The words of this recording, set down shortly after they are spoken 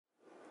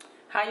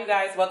Hi you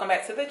guys, welcome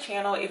back to the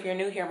channel. If you're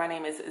new here, my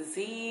name is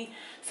Z.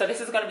 So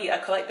this is going to be a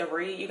collective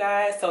read, you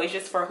guys, so it's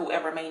just for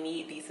whoever may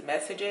need these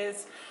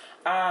messages.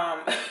 So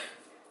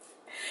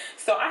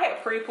I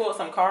had pre-pulled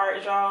some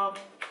cards, y'all,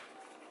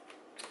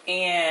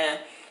 and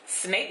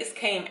snakes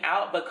came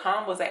out, but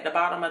calm was at the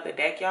bottom of the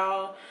deck,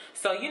 y'all.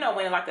 So you know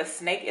when like a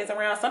snake is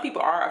around, some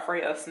people are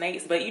afraid of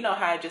snakes, but you know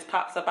how it just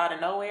pops up out of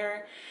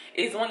nowhere.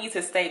 It's wanting you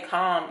to stay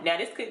calm. Now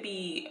this could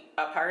be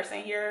a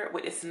person here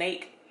with a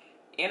snake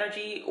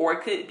energy, or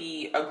it could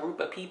be a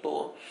group of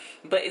people,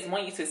 but it's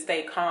wanting you to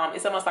stay calm.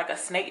 It's almost like a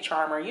snake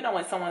charmer. You know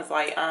when someone's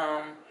like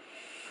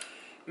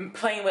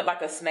playing with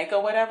like a snake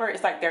or whatever,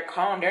 it's like they're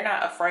calm, they're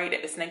not afraid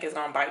that the snake is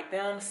gonna bite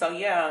them. So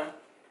yeah,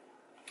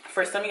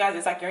 for some of you guys,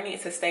 it's like you need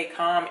to stay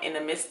calm in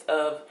the midst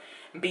of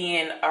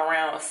being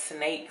around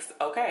snakes.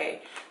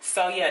 Okay,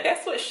 so yeah,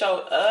 that's what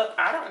showed up.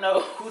 I don't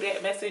know who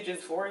that message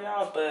is for,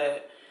 y'all,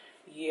 but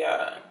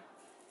yeah.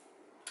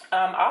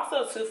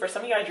 Also too, for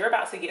some of you guys, you're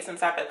about to get some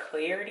type of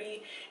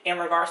clarity in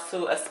regards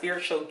to a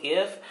spiritual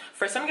gift.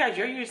 For some of you guys,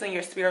 you're using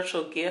your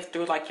spiritual gift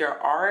through like your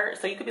art,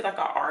 so you could be like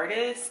an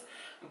artist.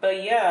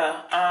 But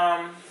yeah,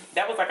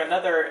 that was like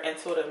another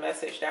intuitive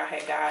message that I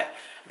had got.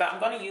 But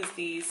I'm going to use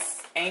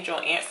these angel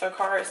answer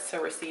cards to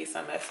receive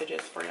some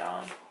messages for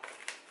y'all.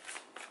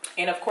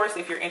 And of course,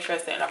 if you're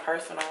interested in a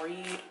personal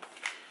read,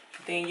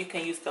 then you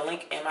can use the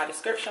link in my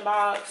description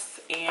box,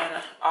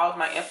 and all of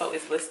my info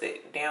is listed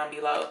down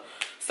below.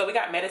 So we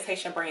got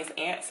meditation brings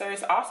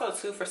answers. Also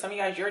too, for some of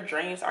you guys, your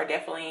dreams are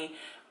definitely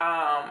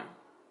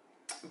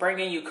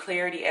bringing you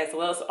clarity as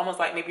well. So almost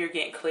like maybe you're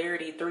getting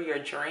clarity through your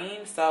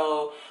dreams.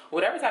 So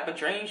whatever type of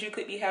dreams you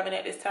could be having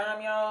at this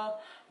time, y'all,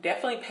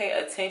 definitely pay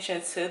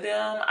attention to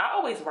them. I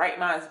always write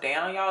mine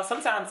down, y'all.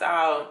 Sometimes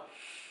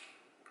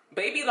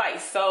but it be like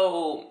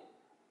so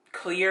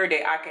clear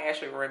that I can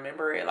actually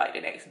remember it like the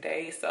next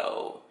day.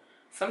 So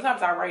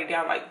sometimes I write it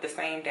down like the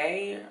same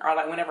day, or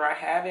like whenever I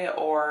have it,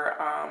 or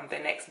the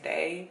next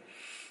day.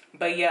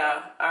 But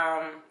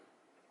yeah,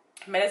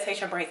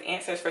 meditation brings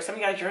answers. For some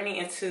of you guys, you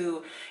need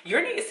to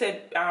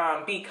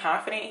be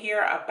confident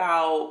here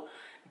about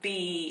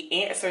the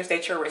answers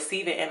that you're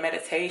receiving in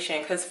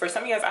meditation. Because for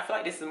some of you guys, I feel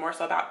like this is more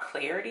so about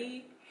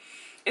clarity.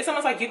 It's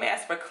almost like you've been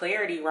asked for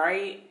clarity,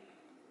 right?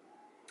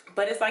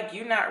 But it's like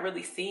you're not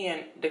really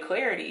seeing the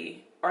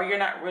clarity, or you're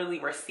not really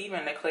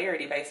receiving the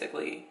clarity,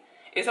 basically.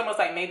 It's almost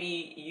like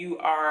maybe you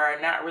are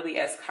not really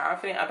as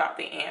confident about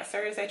the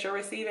answers that you're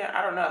receiving.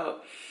 I don't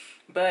know.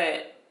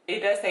 But it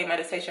does say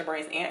meditation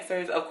brings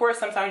answers. Of course,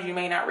 sometimes you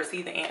may not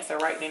receive the answer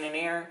right then and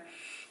there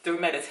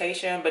through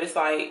meditation, but it's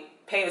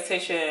like pay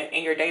attention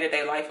in your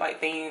day-to-day life, like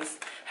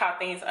how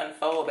things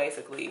unfold,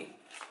 basically.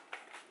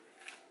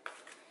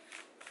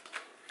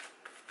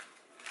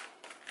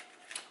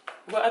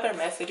 What other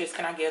messages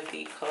can I give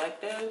the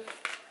collective?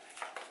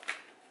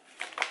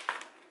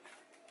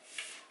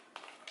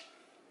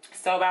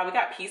 So wow, we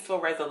got peaceful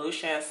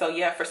resolution. So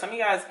yeah, for some of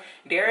you guys,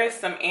 there is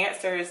some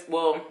answers.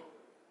 Well,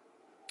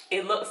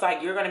 it looks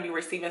like you're going to be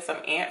receiving some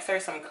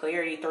answers, some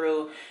clarity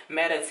through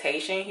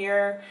meditation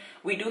here.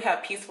 We do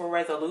have peaceful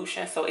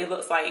resolution. So it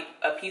looks like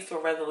a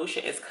peaceful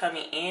resolution is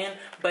coming in,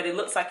 but it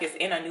looks like it's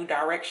in a new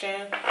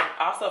direction.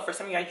 Also, for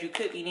some of you guys, you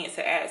could be needing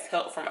to ask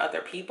help from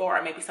other people,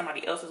 or maybe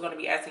somebody else is going to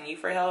be asking you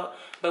for help.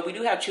 But we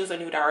do have choose a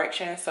new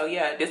direction. So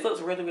yeah, this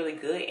looks really, really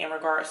good in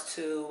regards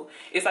to,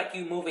 it's like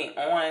you moving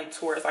on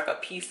towards like a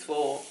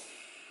peaceful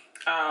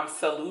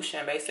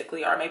solution,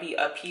 basically, or maybe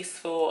a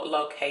peaceful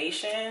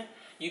location.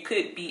 You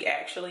could be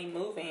actually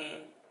moving,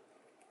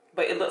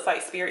 but it looks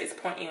like spirit is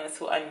pointing you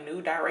into a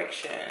new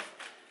direction.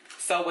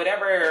 So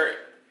whatever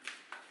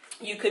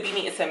you could be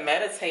needing to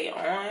meditate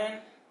on,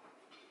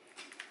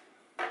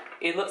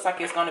 it looks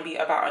like it's going to be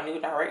about a new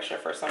direction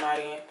for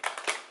somebody.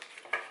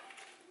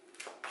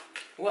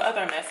 What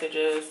other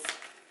messages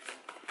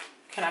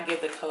can I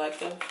give the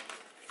collective?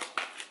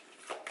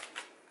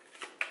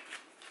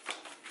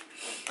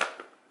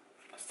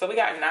 So we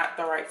got not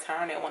the right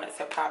time that wanted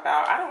to pop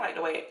out. I don't like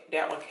the way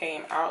that one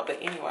came out, but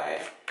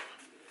anyway,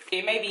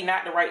 it may be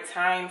not the right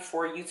time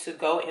for you to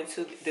go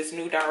into this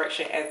new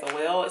direction as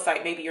well. It's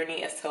like maybe you're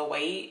needing to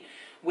wait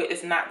with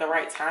this not the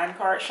right time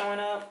card showing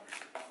up.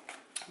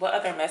 What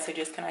other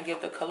messages can I give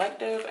the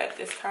collective at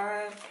this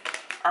time,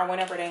 or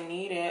whenever they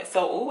need it?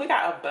 So, ooh, we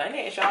got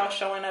abundance, y'all,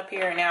 showing up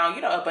here. Now,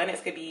 you know,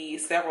 abundance could be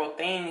several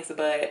things,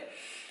 but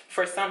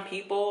for some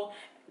people,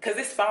 because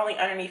it's falling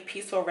underneath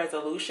peaceful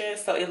resolution,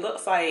 so it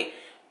looks like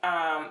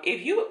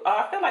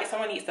I feel like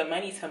someone needs the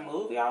money to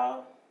move,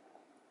 y'all.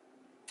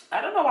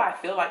 I don't know why I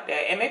feel like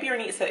that. And maybe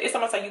it's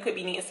almost like you could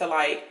be needing to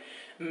like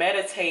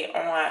meditate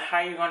on how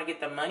you're going to get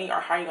the money,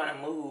 or how you're going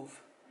to move.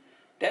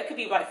 That could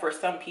be like for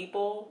some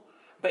people,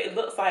 but it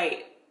looks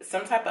like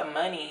some type of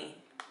money,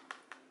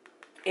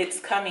 it's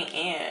coming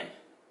in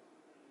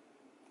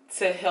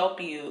to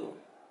help you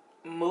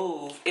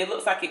move. It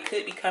looks like it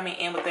could be coming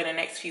in within the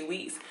next few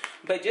weeks,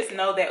 but just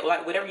know that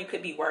like whatever you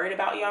could be worried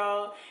about,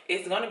 y'all,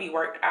 it's going to be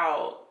worked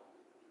out.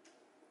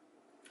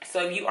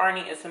 So if you are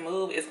needing to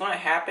move, it's going to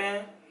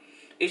happen.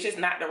 It's just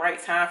not the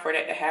right time for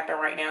that to happen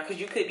right now,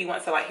 because you could be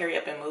wanting to like hurry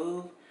up and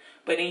move,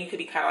 but then you could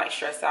be kind of like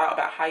stressed out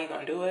about how you're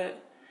going to do it.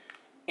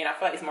 And I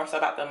feel like it's more so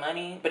about the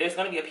money, but there's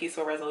going to be a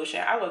peaceful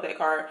resolution. I love that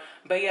card.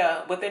 But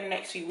yeah, within the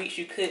next few weeks,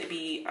 you could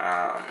be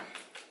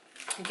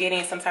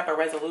getting some type of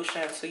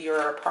resolution to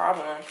your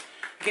problem.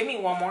 Give me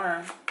one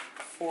more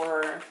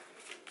for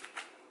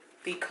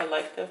the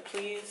collective,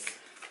 please.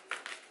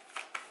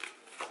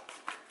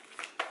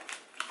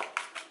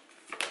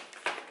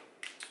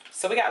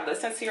 So we got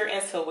listen to your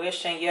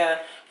intuition. Yeah,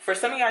 for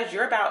some of you guys,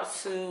 you're about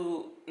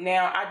to,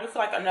 now I do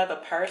feel like another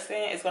person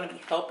is going to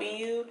be helping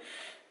you.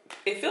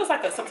 It feels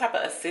like some type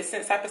of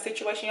assistance type of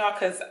situation, y'all,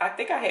 because I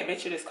think I had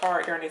mentioned this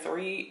card during this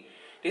read,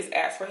 this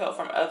ask for help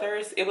from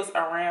others. It was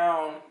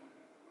around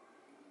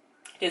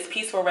this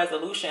peaceful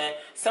resolution.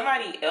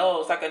 Somebody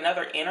else, like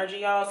another energy,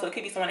 y'all. So it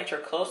could be someone that you're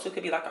close to,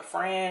 could be like a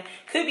friend,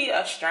 could be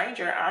a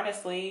stranger,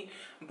 honestly.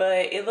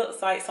 But it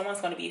looks like someone's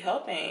going to be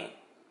helping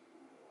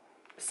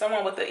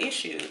someone with the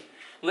issue.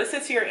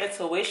 Listen to your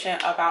intuition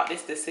about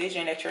this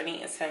decision that you're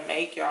needing to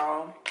make,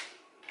 y'all,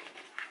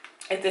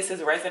 if this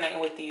is resonating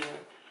with you.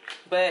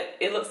 But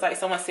it looks like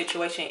someone's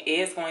situation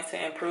is going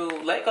to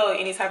improve. Let go of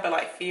any type of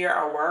like fear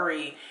or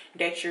worry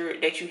that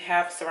you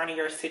have surrounding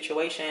your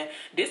situation.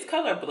 This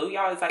color blue,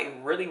 y'all, is like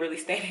really, really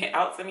standing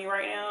out to me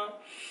right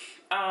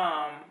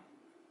now.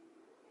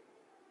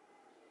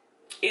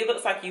 It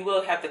looks like you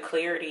will have the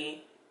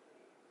clarity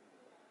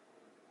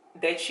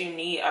that you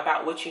need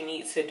about what you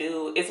need to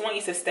do. It's want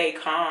you to stay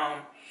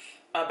calm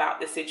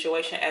about the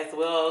situation as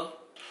well,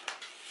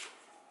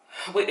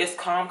 with this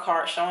calm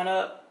card showing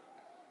up.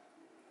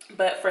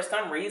 But for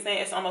some reason,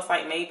 it's almost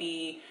like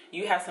maybe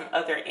you have some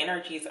other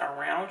energies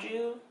around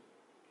you.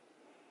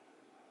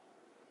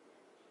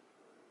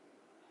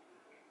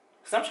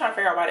 So I'm trying to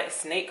figure out why that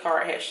snake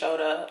card has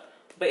showed up.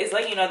 But it's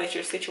letting you know that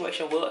your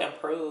situation will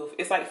improve.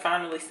 It's like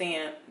finally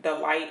seeing the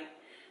light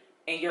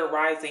and you're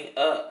rising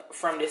up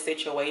from this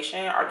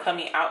situation or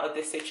coming out of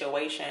this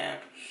situation.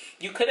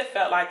 You could have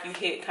felt like you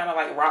hit kind of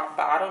like rock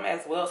bottom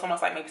as well. It's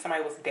almost like maybe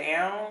somebody was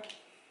down.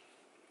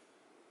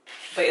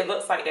 But it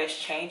looks like that's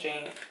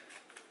changing.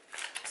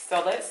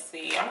 So let's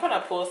see. I'm going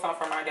to pull some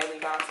from my Daily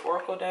Vibes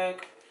Oracle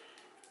deck.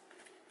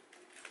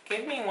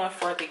 Give me one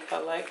for the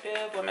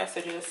collective. What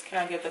messages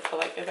can I give the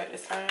collective at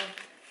this time?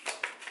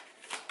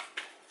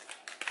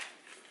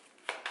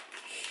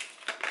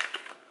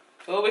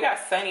 Oh, we got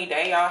sunny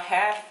day, y'all.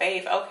 Have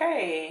faith.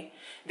 Okay.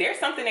 There's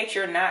something that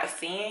you're not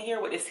seeing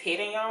here with this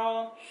hidden,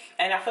 y'all.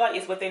 And I feel like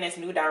it's within this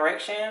new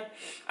direction.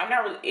 I'm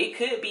not really, it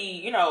could be,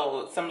 you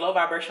know, some low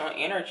vibrational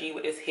energy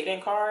with this hidden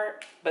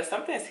card. But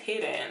something's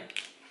hidden.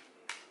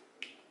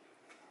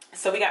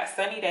 So we got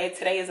sunny day.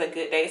 Today is a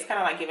good day. It's kind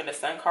of like giving the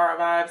sun card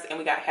vibes. And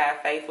we got have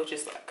faith, which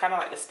is kind of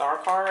like the star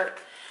card.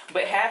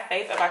 But have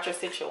faith about your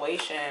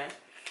situation.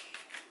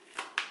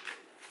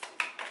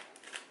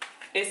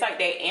 It's like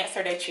that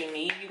answer that you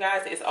need, you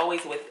guys, is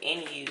always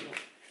within you.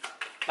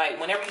 Like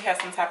whenever you have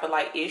some type of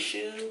like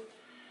issue,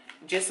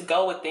 just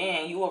go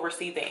within. You will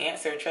receive the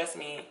answer. Trust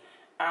me.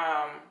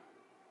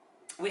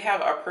 We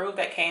have approved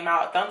that came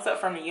out. Thumbs up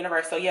from the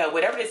universe. So yeah,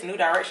 whatever this new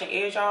direction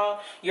is,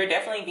 y'all, you're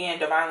definitely being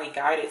divinely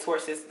guided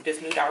towards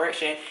this new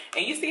direction.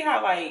 And you see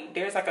how like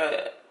there's like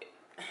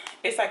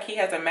it's like he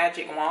has a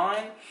magic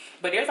wand,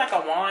 but there's like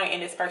a wand in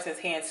this person's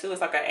hand too.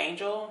 It's like an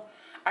angel.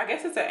 I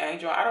guess it's an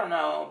angel. I don't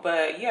know.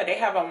 But yeah, they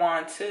have a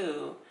wand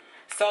too.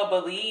 So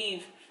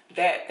believe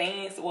that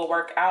things will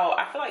work out.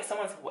 I feel like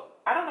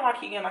I don't know, I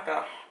keep getting like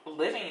a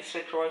living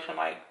situation,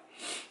 like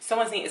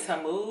someone's needing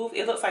to move.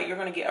 It looks like you're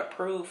going to get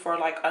approved for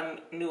like a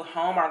new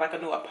home or like a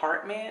new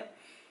apartment.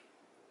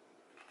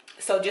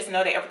 So just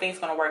know that everything's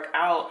going to work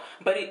out.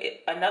 But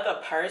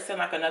another person,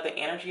 like another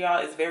energy,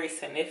 y'all, is very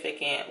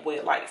significant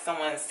with like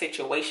someone's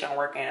situation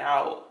working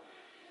out.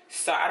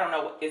 So I don't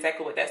know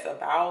exactly what that's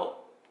about,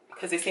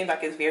 because it seems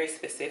like it's very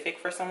specific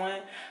for someone.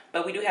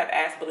 But we do have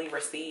ask, believe,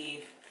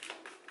 receive.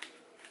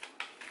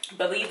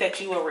 Believe that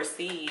you will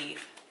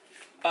receive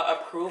an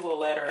approval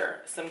letter,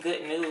 some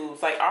good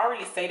news. Like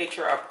already say that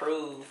you're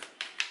approved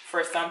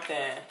for something.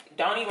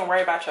 Don't even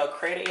worry about your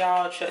credit,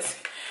 y'all. Just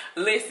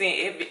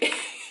listen.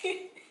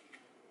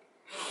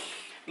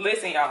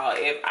 Listen, y'all.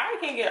 If I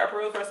can get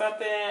approved for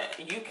something,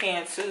 you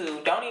can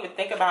too. Don't even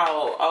think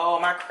about, oh,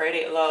 my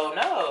credit low.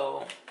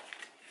 No.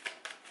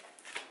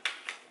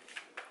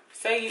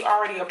 Say you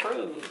already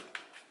approved.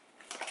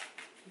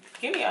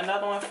 Give me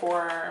another one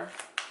for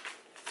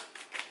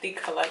the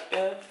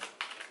collective.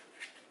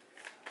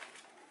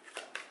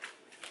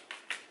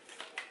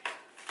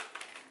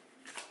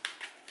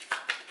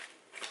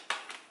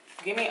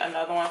 Give me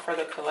another one for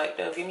the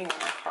collective. Give me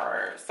one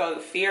card. So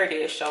fear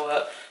did show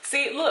up.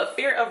 See, look,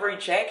 fear of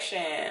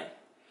rejection.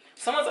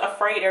 Someone's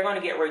afraid they're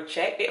going to get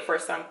rejected for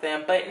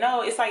something. But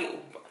no, it's like,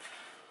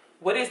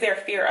 what is their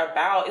fear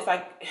about? It's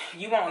like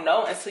you won't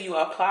know until you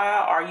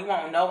apply, or you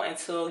won't know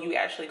until you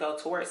actually go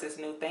towards this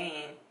new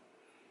thing.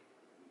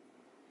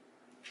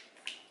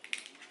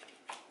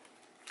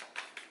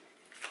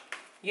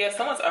 Yeah,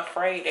 someone's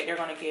afraid that they're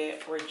going to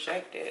get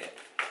rejected.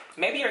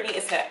 Maybe you're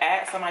needing to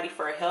ask somebody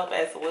for help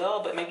as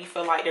well, but maybe you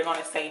feel like they're going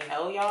to say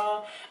no,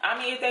 y'all. I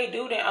mean, if they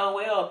do, then oh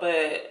well,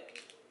 but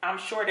I'm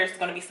sure there's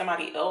going to be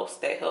somebody else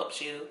that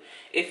helps you.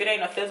 If it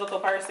ain't a physical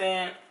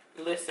person,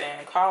 listen,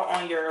 call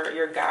on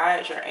your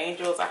guides, your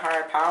angels, a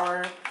higher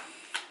power,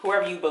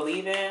 whoever you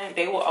believe in.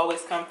 They will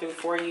always come through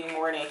for you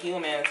more than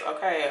humans,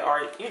 okay?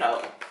 Or, you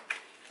know,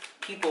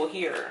 people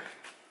here.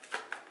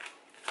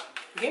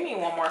 Give me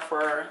one more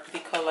for the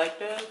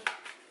collective.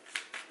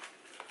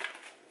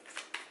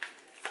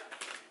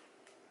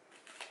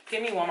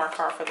 Give me one more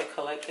card for the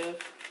collective.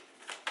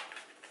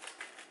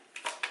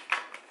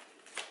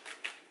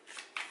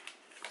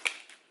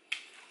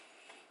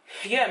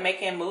 Yeah,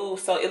 making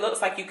moves. So it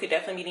looks like you could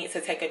definitely need to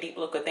take a deep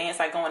look within. It's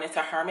like going into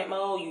hermit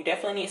mode. You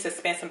definitely need to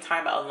spend some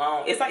time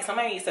alone. It's like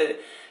somebody needs to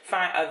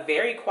find a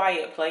very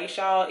quiet place,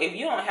 y'all. If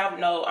you don't have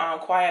no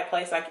quiet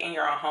place like in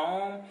your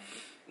home,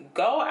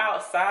 go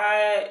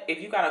outside.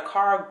 If you got a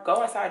car,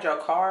 go inside your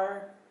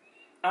car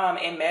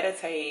and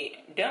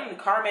meditate. Them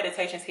car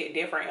meditations hit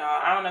different, y'all.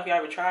 I don't know if y'all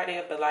ever tried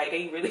it, but like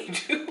they really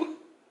do.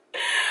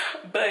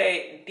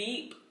 But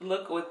deep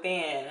look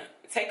within.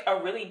 Take a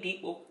really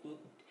deep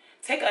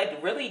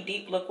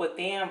look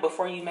within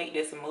before you make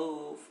this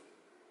move.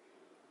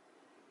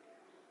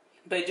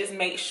 But just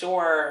make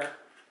sure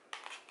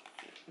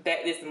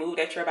that this move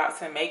that you're about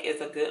to make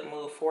is a good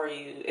move for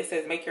you. It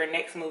says make your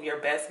next move your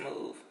best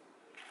move.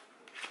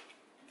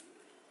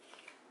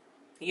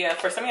 Yeah,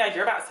 for some of y'all,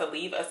 you're about to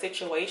leave a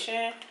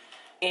situation,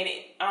 and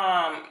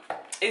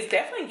it's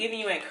definitely giving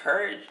you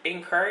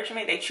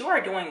encouragement that you are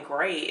doing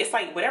great. It's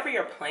like whatever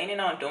you're planning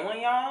on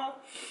doing, y'all,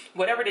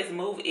 whatever this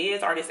move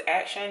is or this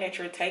action that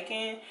you're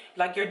taking,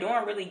 like you're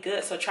doing really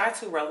good. So try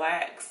to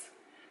relax,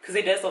 because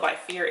it does look like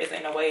fear is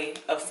in the way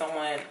of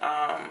someone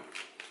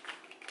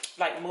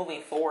like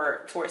moving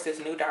forward towards this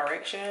new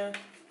direction.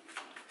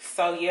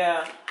 So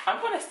yeah,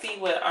 I'm gonna see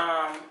what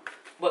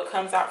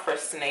comes out for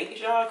snakes,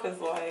 y'all, because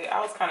like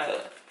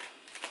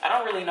I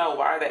don't really know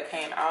why that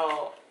came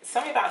out.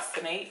 Something about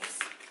snakes.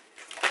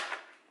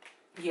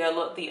 Yeah,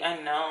 look, the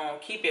unknown.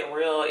 Keep it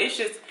real. It's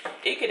just,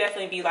 it could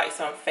definitely be like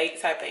some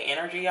fake type of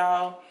energy,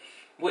 y'all.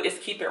 We'll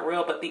just keep it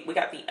real, but we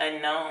got the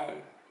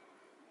unknown.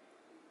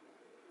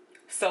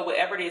 So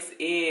whatever this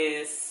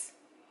is,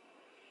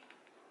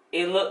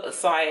 it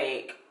looks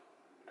like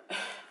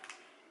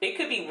it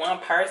could be one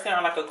person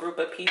or like a group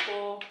of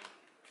people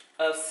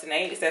of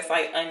snakes that's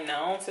like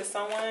unknown to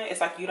someone.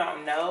 It's like you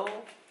don't know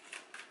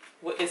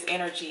what this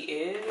energy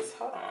is.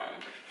 Hold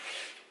on.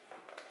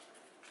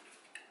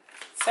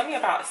 Tell me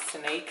about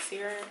snakes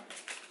here.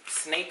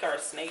 Snake or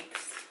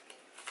snakes?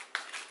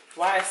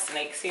 Why is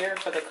snakes here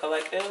for the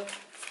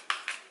collective?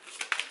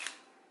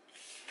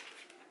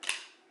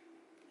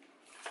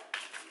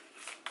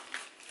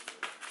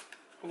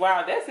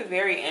 Wow, that's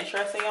very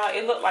interesting, y'all.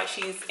 It looked like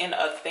she's in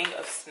a thing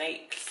of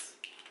snakes.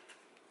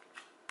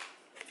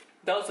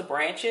 Those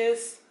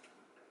branches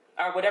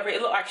or whatever,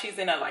 it looked like she's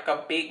in like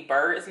a big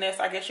bird's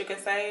nest, I guess you could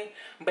say.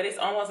 But it's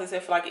almost as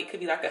if like it could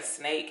be like a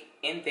snake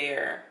in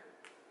there.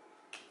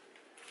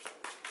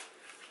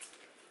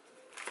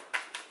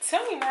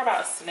 Tell me more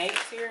about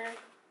snakes here.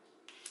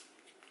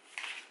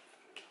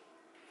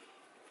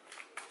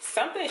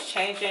 Something's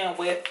changing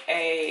with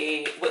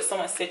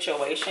someone's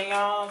situation,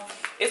 y'all.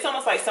 It's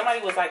almost like somebody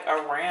was like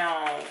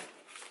around.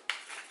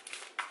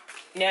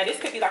 Now this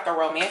could be like a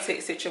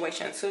romantic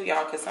situation too,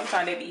 y'all, because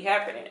sometimes they be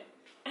happening.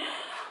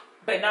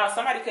 But now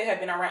somebody could have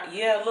been around.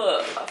 Yeah,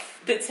 look,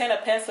 the 10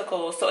 of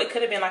Pentacles. So it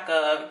could have been like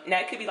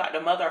it could be like the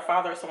mother or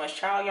father of someone's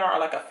child, y'all, or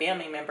like a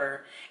family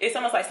member. It's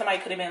almost like somebody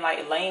could have been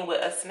like laying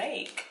with a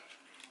snake.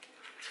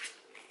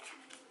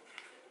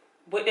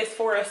 With this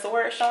Four of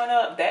Swords showing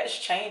up, that's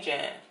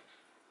changing.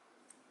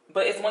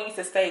 But it's wanting you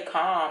to stay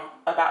calm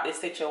about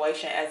this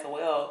situation as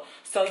well.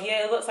 So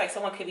yeah, it looks like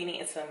someone could be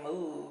needing to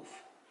move.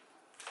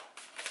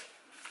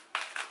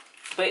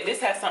 But this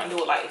has something to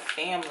do with like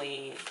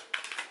family.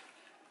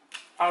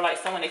 Or like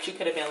someone that you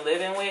could have been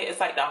living with.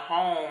 It's like the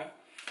home.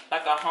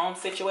 Like a home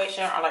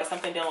situation. Or like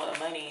something dealing with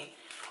money.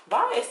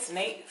 Why is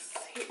snake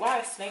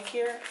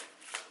here?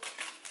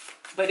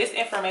 But this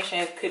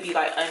information could be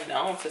like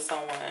unknown to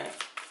someone.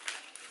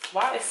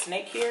 Why is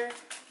snake here?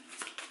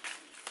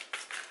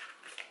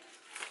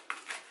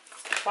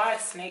 Why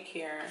is snake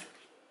here?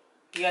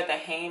 You got the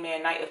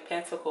Hangman, Knight of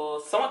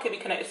Pentacles. Someone could be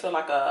connected to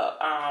like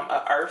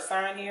a earth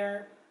sign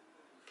here.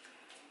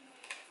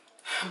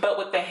 But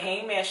with the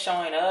Hangman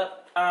showing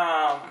up,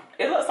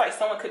 it looks like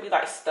someone could be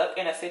like stuck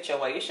in a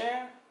situation.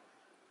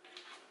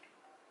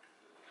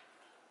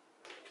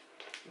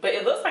 But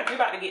it looks like you're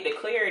about to get the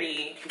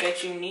clarity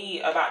that you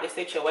need about this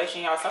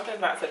situation, y'all. Something's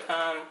about to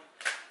come.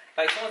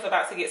 Like someone's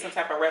about to get some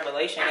type of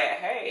revelation that,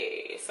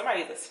 hey,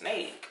 somebody's a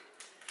snake.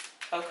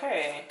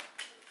 Okay.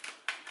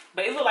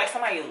 But it looked like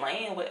somebody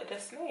laying with the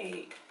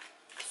snake.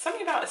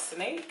 Something about a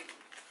snake.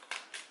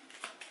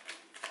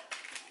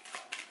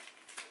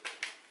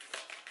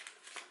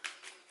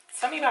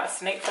 Something about a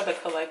snake for the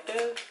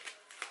collective.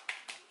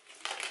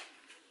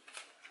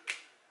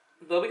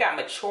 But we got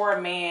mature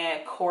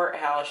man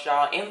courthouse,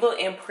 y'all. And look,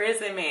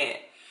 imprisonment.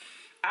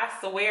 I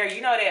swear,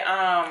 you know that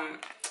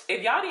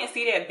If y'all didn't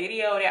see that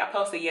video that I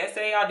posted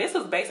yesterday, y'all, this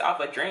was based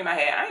off a dream I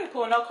had. I ain't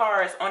pulled no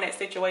cards on that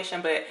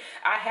situation, but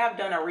I have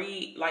done a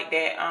read like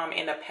that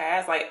in the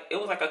past. Like, it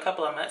was like a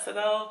couple of months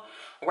ago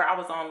where I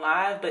was on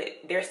live, but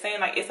they're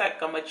saying like it's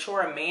like a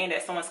mature man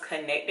that someone's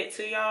connected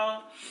to,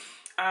 y'all.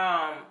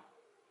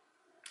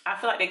 I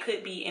feel like they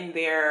could be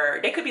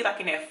like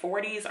in their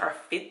 40s or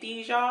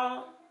 50s,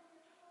 y'all.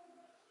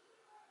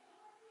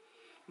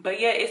 But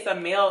yeah, it's a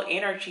male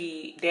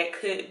energy that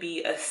could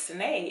be a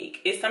snake.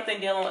 It's something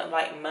dealing with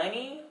like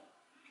money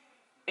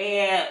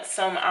and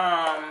some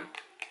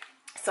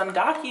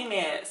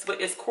documents with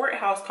this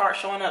courthouse card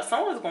showing up.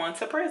 Someone's going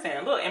to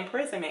prison. Look,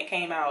 imprisonment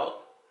came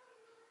out.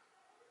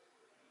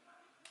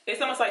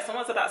 It's almost like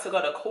someone's about to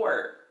go to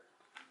court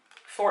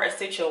for a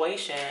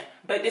situation,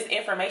 but this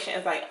information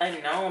is like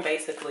unknown,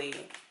 basically.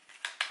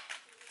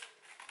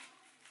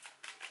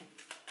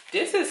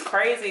 This is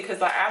crazy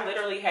because like I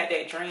literally had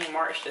that dream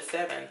March the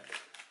 7th,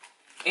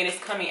 and it's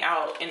coming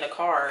out in the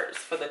cards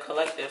for the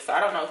collective. So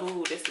I don't know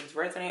who this is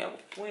resonating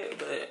with,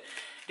 but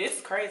this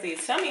is crazy.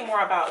 Tell me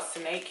more about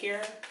snake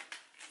here.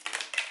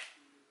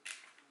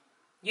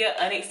 Yeah,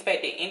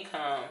 unexpected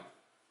income.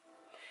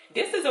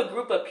 This is a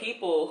group of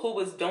people who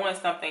was doing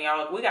something,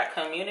 y'all. We got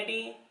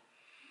community.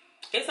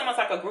 It's almost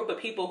like a group of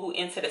people who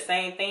into the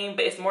same thing,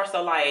 but it's more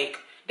so like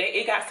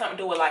it got something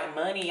to do with like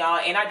money, y'all.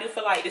 And I do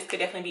feel like this could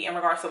definitely be in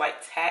regards to like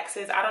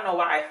taxes. I don't know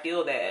why I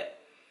feel that,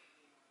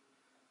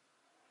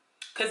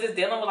 because it's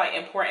dealing with like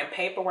important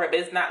paperwork, but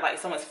it's not like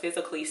someone's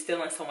physically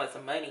stealing someone's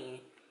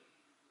money.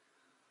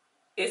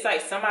 It's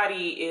like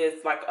somebody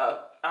is like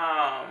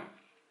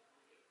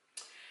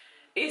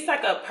it's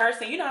like a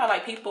person, you know how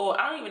like people,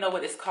 I don't even know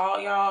what it's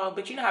called, y'all,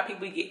 but you know how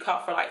people get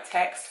caught for like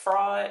tax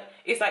fraud?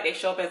 It's like they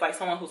show up as like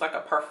someone who's like a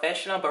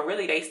professional, but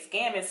really they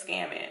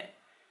scamming.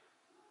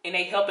 And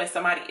they helping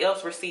somebody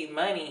else receive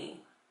money.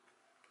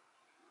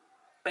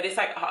 But it's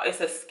like,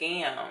 it's a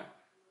scam.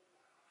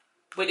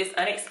 With this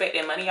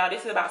unexpected money, y'all,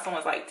 this is about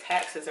someone's like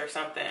taxes or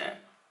something.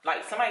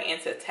 Like somebody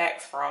into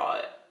tax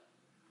fraud.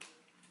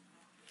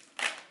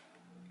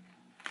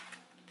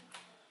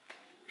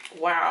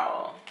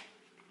 Wow.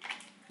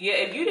 Yeah,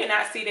 if you did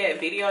not see that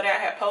video that I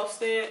had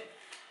posted,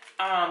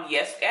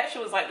 yes,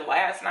 actually was like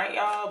last night,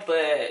 y'all.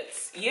 But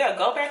yeah,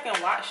 go back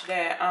and watch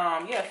that.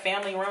 Yeah,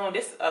 family room.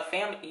 This a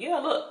family. Yeah,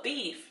 look,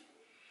 thief.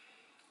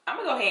 I'm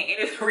gonna go ahead and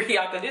end this read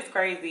y'all because this is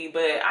crazy.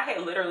 But I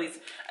had literally,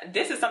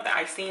 this is something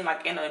I've seen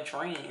like in a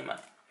dream.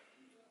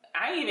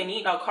 I didn't even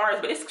need no cards,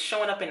 but it's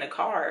showing up in the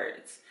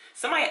cards.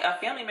 A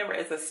family member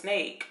is a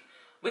snake.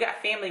 We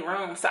got family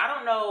room, so I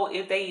don't know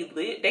if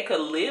they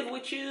could live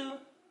with you.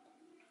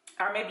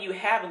 Or maybe you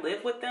have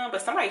lived with them,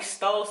 but somebody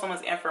stole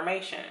someone's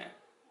information.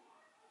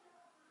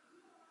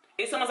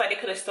 It's almost like they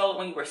could have stole it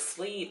when you were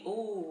asleep.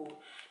 Ooh,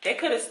 they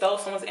could have stole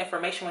someone's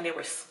information when they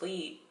were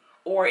asleep.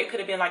 Or it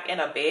could have been like in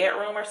a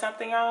bedroom or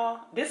something,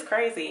 y'all. This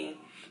crazy.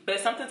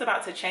 But something's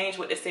about to change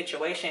with the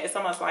situation. It's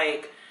almost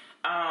like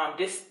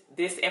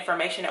this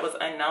information that was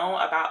unknown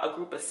about a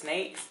group of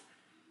snakes.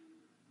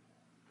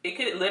 It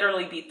could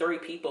literally be 3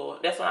 people.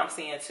 That's what I'm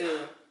seeing too.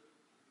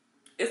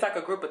 It's like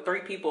a group of 3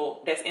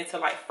 people that's into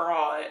like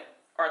fraud,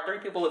 or 3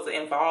 people is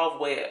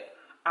involved with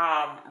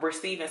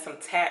receiving some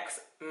tax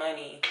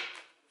money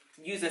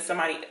using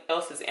somebody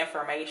else's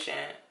information.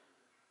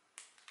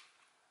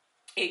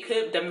 It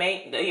could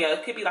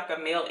it could be like a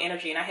male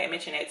energy, and I had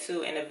mentioned that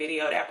too in the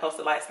video that I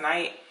posted last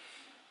night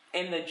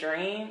in the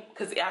dream,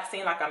 because I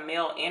seen like a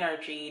male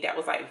energy that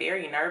was like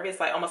very nervous,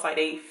 like almost like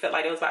they felt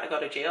like they was about to go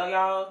to jail,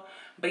 y'all.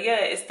 But yeah,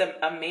 it's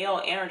a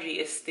male energy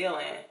is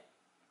stealing.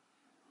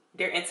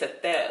 They're into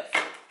theft.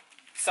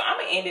 So I'm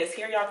gonna end this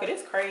here, y'all, because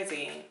it's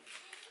crazy.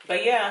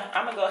 But yeah,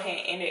 I'm gonna go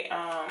ahead and end it.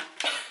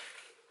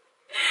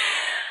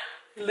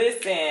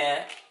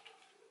 Listen,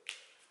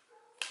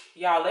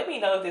 y'all, let me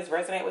know if this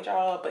resonates with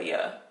y'all. But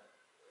yeah.